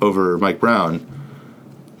highway over Mike Brown.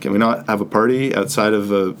 Can we not have a party outside of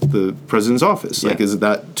the president's office? Like, is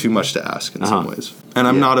that too much to ask in some ways? And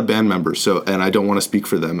I'm not a band member, and I don't want to speak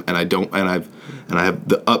for them, and I have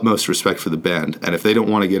the utmost respect for the band. And if they don't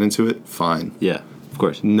want to get into it, fine. Yeah, of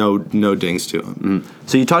course. No dings to them.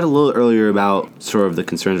 So you talked a little earlier about sort of the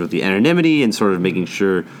concerns with the anonymity and sort of making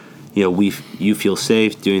sure, you feel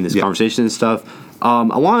safe doing this conversation and stuff.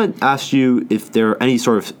 I want to ask you if there are any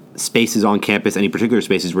sort of spaces on campus, any particular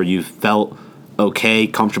spaces where you felt okay,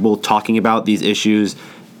 comfortable talking about these issues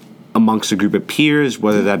amongst a group of peers,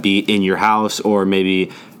 whether that be in your house or maybe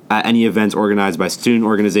at any events organized by student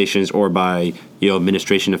organizations or by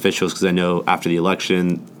administration officials, because I know after the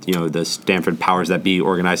election, the Stanford powers that be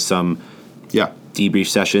organized some debrief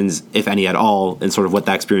sessions, if any at all, and sort of what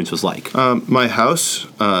that experience was like. My house,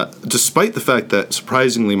 despite the fact that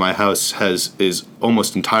surprisingly my house is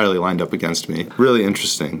almost entirely lined up against me, really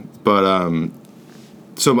interesting, but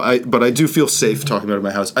I do feel safe talking about it in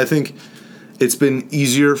my house. I think it's been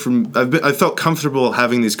easier I felt comfortable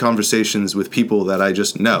having these conversations with people that I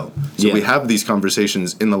just know. So we have these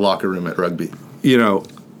conversations in the locker room at rugby.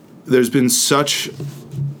 there's been such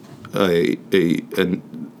I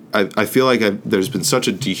feel like there's been such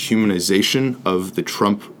a dehumanization of the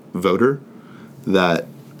Trump voter that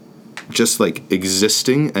just like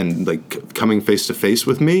existing and like coming face to face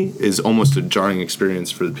with me is almost a jarring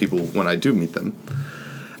experience for the people when I do meet them.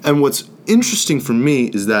 And what's interesting for me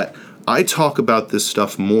is that I talk about this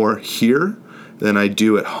stuff more here than I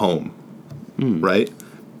do at home, right?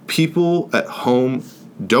 People at home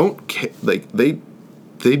don't care, like they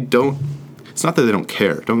don't. It's not that they don't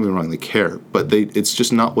care. Don't get me wrong, they care, but it's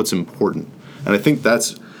just not what's important. And I think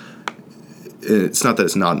it's not that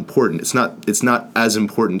it's not important. It's not as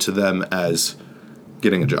important to them as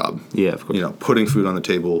getting a job. Yeah, of course. Putting food on the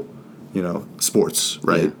table, sports,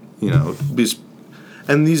 right? Yeah.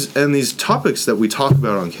 And these topics that we talk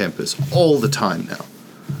about on campus all the time now,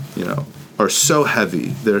 are so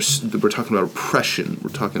heavy. We're talking about oppression. We're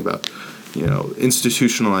talking about,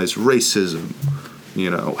 institutionalized racism.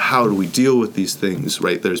 How do we deal with these things,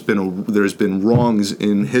 right? There's been wrongs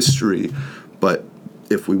in history, but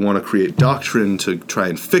if we want to create doctrine to try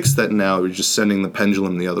and fix that now, we're just sending the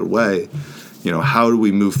pendulum the other way. How do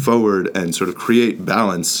we move forward and sort of create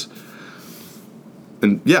balance?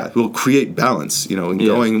 And yeah, we'll create balance,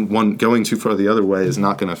 and going too far the other way is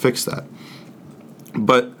not going to fix that.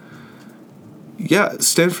 But yeah,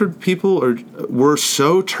 Stanford people we're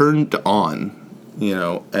so turned on,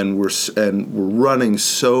 and we're running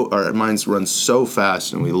our minds run so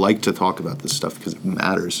fast, and we like to talk about this stuff because it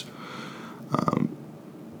matters.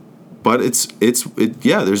 But it's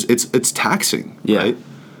taxing, right?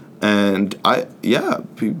 And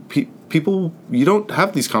people, you don't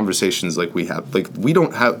have these conversations like we have. Like, we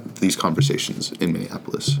don't have these conversations in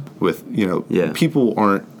Minneapolis with, people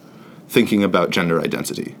aren't thinking about gender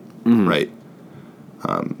identity, right?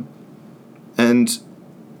 And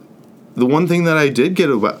the one thing that I did get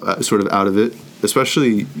sort of out of it,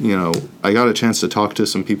 especially, I got a chance to talk to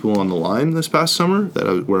some people on the line this past summer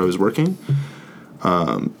where I was working,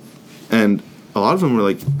 and a lot of them were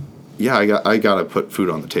like, yeah, I got to put food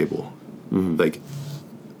on the table. Mm-hmm. Like,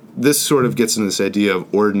 this sort of gets into this idea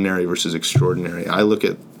of ordinary versus extraordinary. I look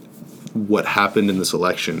at what happened in this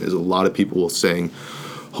election is a lot of people saying,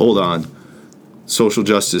 hold on, social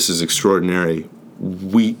justice is extraordinary.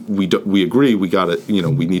 We agree, we got it,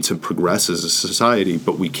 we need to progress as a society,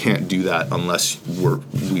 but we can't do that unless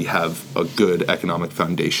we have a good economic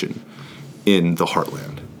foundation in the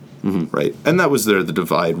heartland. Mm-hmm. Right? And that was the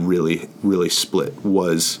divide really, really split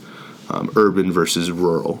was urban versus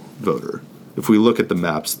rural voter. If we look at the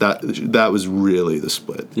maps, that was really the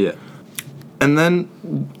split. Yeah. And then,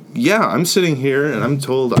 I'm sitting here and I'm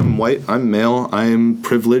told I'm white, I'm male, I'm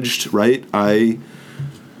privileged, right?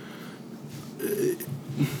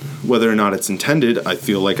 Whether or not it's intended, I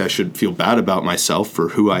feel like I should feel bad about myself for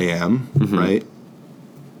who I am, mm-hmm. right?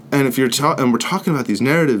 And if we're talking about these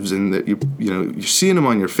narratives, and that you're seeing them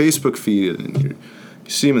on your Facebook feed, and you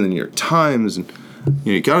see them in the New York Times, and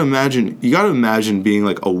you gotta imagine being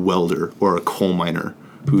like a welder or a coal miner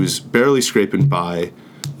who's barely scraping by,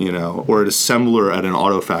 or an assembler at an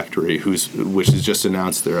auto factory which has just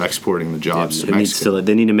announced they're exporting the jobs to Mexico.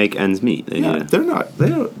 They need to make ends meet. They're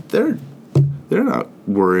not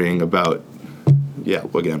worrying about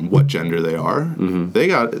what gender they are. Mm-hmm. They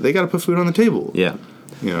got to put food on the table. Yeah.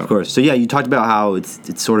 Of course. So you talked about how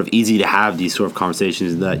it's sort of easy to have these sort of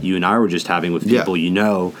conversations that you and I were just having with people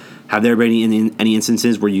Have there been any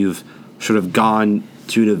instances where you've sort of gone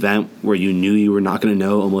to an event where you knew you were not going to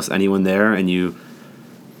know almost anyone there, and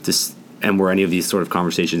were any of these sort of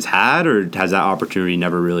conversations had, or has that opportunity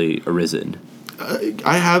never really arisen?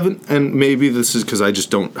 I haven't, and maybe this is because I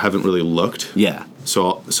just haven't really looked. Yeah.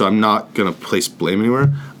 So I'm not going to place blame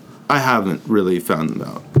anywhere. I haven't really found them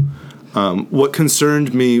out. What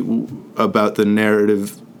concerned me about the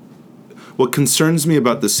narrative, what concerns me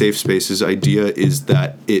about the safe spaces idea is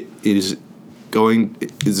that it has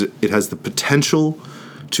the potential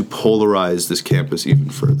to polarize this campus even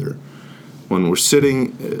further. When we're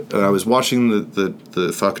sitting, I was watching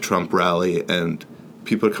the Fuck Trump rally, and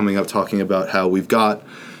people are coming up talking about how we've got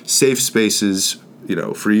safe spaces,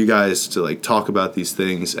 for you guys to like talk about these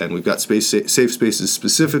things, and we've got safe spaces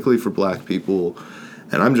specifically for black people.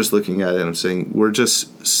 And I'm just looking at it and I'm saying we're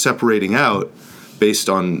just separating out based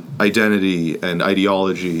on identity and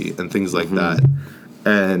ideology and things like that.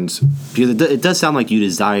 And it does sound like you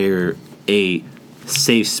desire a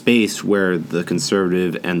safe space where the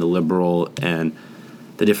conservative and the liberal and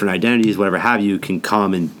the different identities, whatever have you, can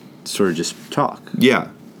come and sort of just talk. Yeah.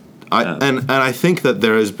 And I think that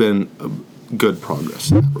there has been good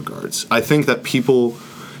progress in that regards. I think that people,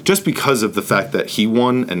 just because of the fact that he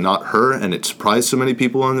won and not her, and it surprised so many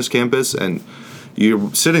people on this campus, and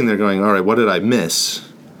you're sitting there going, all right, what did I miss?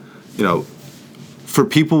 You know, for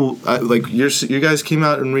people like you guys came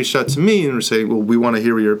out and reached out to me and were saying, well, we want to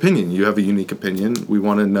hear your opinion. You have a unique opinion. We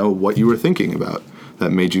want to know what you were thinking about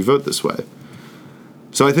that made you vote this way.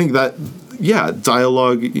 So I think that, yeah,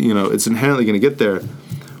 dialogue, you know, it's inherently going to get there.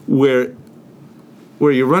 Where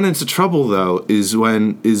you run into trouble, though, is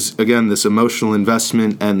again, this emotional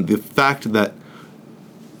investment and the fact that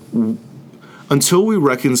until we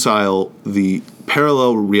reconcile the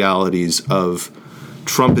parallel realities of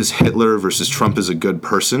Trump is Hitler versus Trump is a good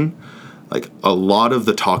person, like a lot of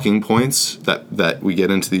the talking points that we get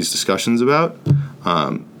into these discussions about,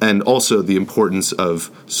 and also the importance of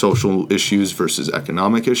social issues versus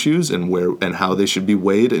economic issues and how they should be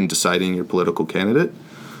weighed in deciding your political candidate.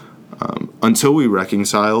 Until we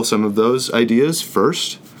reconcile some of those ideas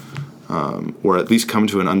first, or at least come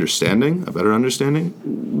to a better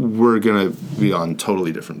understanding, we're going to be on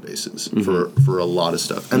totally different bases for a lot of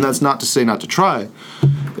stuff. And that's not to say not to try.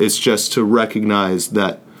 It's just to recognize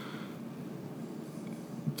that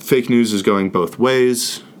fake news is going both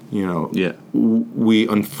ways. You know, we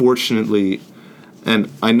unfortunately,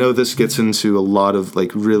 and I know this gets into a lot of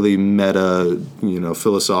like really meta, you know,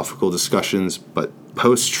 philosophical discussions, but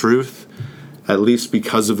post-truth, at least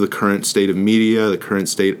because of the current state of media, the current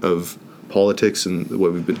state of politics, and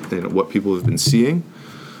what people have been seeing,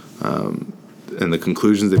 and the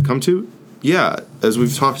conclusions they've come to. Yeah, as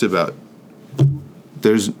we've talked about,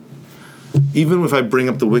 even if I bring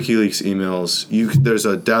up the WikiLeaks emails, there's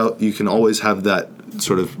a doubt. You can always have that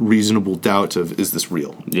sort of reasonable doubt of, is this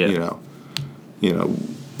real? Yeah. You know,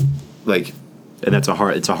 like. And it's a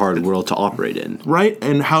hard world to operate in. Right?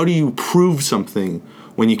 And how do you prove something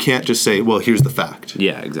when you can't just say, well, here's the fact?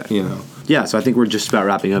 Yeah, exactly. You know? Yeah, so I think we're just about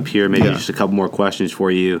wrapping up here. Maybe just a couple more questions for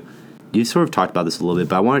you. You sort of talked about this a little bit,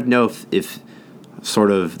 but I wanted to know if sort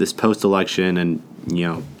of this post-election and, you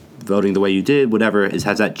know, voting the way you did, whatever,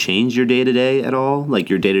 has that changed your day-to-day at all? Like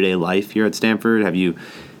your day-to-day life here at Stanford? Have you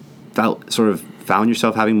found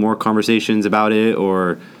yourself having more conversations about it,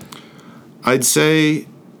 or? I'd say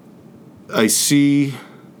I see,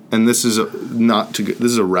 and this is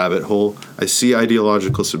a rabbit hole. I see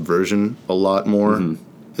ideological subversion a lot more. Mm-hmm.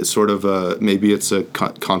 It's sort of maybe it's a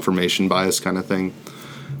confirmation bias kind of thing.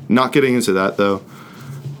 Not getting into that though.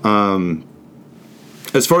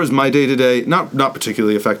 As far as my day to day, not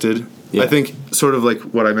particularly affected. Yeah. I think sort of like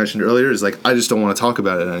what I mentioned earlier is like I just don't want to talk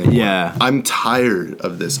about it anymore. Yeah, I'm tired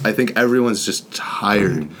of this. I think everyone's just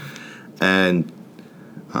tired, and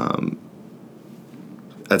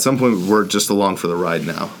at some point, we're just along for the ride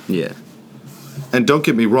now. Yeah. And don't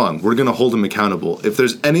get me wrong, we're going to hold him accountable. If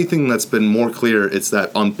there's anything that's been more clear, it's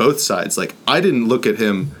that on both sides. Like, I didn't look at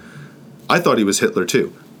him. I thought he was Hitler,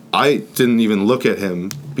 too. I didn't even look at him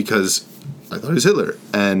because I thought he was Hitler.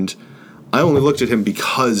 And I only looked at him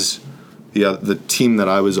because the team that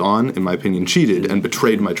I was on, in my opinion, cheated and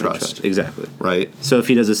betrayed my trust. Exactly. Right? So if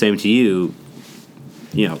he does the same to you,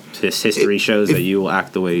 you know, his history shows that you will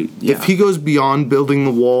act the way. Yeah. If he goes beyond building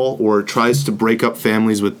the wall or tries to break up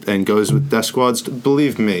families and goes with death squads,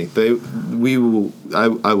 believe me,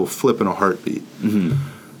 I will flip in a heartbeat. Mm-hmm.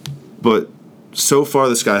 But so far,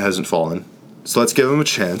 this guy hasn't fallen. So let's give him a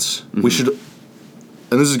chance. Mm-hmm. We should,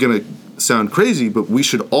 and this is going to sound crazy, but we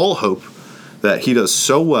should all hope that he does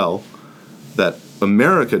so well, that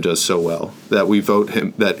America does so well, that we vote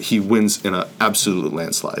him, that he wins in an absolute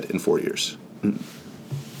landslide in 4 years. Mm-hmm.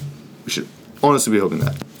 We should honestly be hoping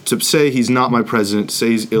that. To say he's not my president, to say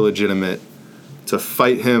he's illegitimate, to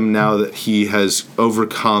fight him now that he has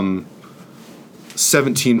overcome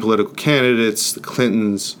 17 political candidates, the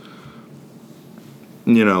Clintons,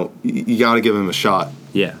 you know, you got to give him a shot.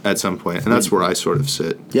 Yeah. At some point, and that's where I sort of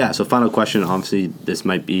sit. Yeah. So, final question. Obviously,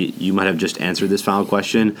 you might have just answered this final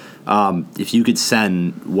question. If you could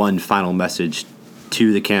send one final message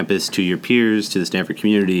to the campus, to your peers, to the Stanford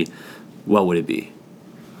community, what would it be?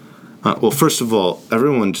 Well, first of all,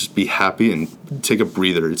 everyone just be happy and take a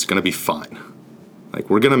breather. It's going to be fine. Like,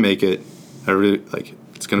 we're going to make it.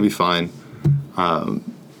 It's going to be fine.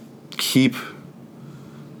 Keep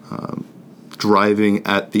driving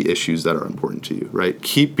at the issues that are important to you, right?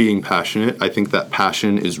 Keep being passionate. I think that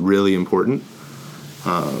passion is really important.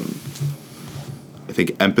 I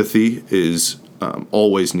think empathy is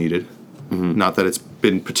always needed. Mm-hmm. Not that it's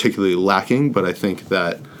been particularly lacking, but I think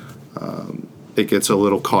that it gets a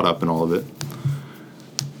little caught up in all of it.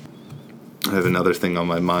 I have another thing on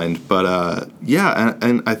my mind, but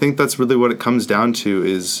and I think that's really what it comes down to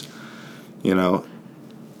is, you know,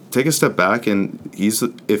 take a step back and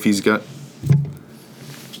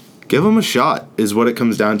give him a shot is what it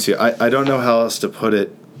comes down to. I don't know how else to put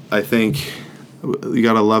it. I think You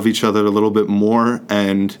got to love each other a little bit more,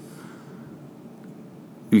 and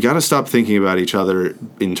you got to stop thinking about each other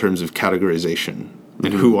in terms of categorization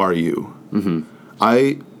and who are you. Mm-hmm.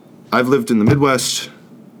 I've lived in the Midwest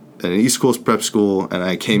and an East Coast prep school, and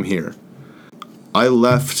I came here. I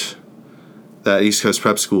left that East Coast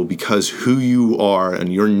prep school because who you are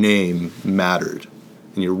and your name mattered,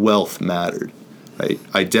 and your wealth mattered, right?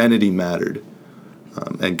 Identity mattered,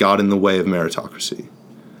 and got in the way of meritocracy.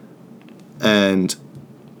 And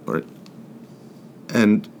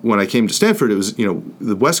when I came to Stanford, it was,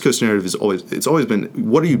 the West Coast narrative is always been,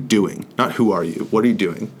 what are you doing? Not who are you? What are you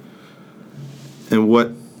doing? And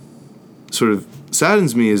what sort of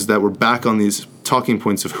saddens me is that we're back on these talking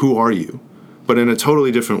points of who are you, but in a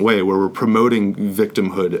totally different way, where we're promoting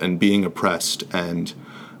victimhood and being oppressed and,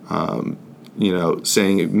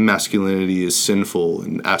 saying masculinity is sinful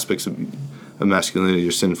and aspects of masculinity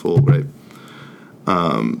are sinful, right?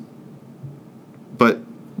 But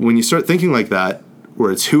when you start thinking like that,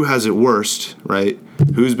 where it's who has it worst, right?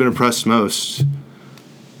 Who's been oppressed most?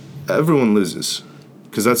 Everyone loses,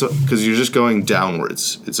 because you're just going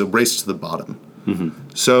downwards. It's a race to the bottom. Mm-hmm.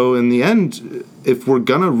 So in the end, if we're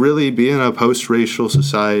gonna really be in a post-racial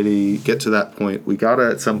society, get to that point, we gotta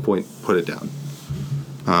at some point put it down.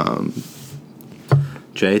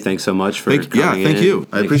 Jay, thanks so much for coming in. Yeah, thank you.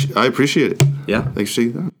 I appreciate it. Yeah, thanks for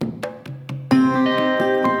saying that.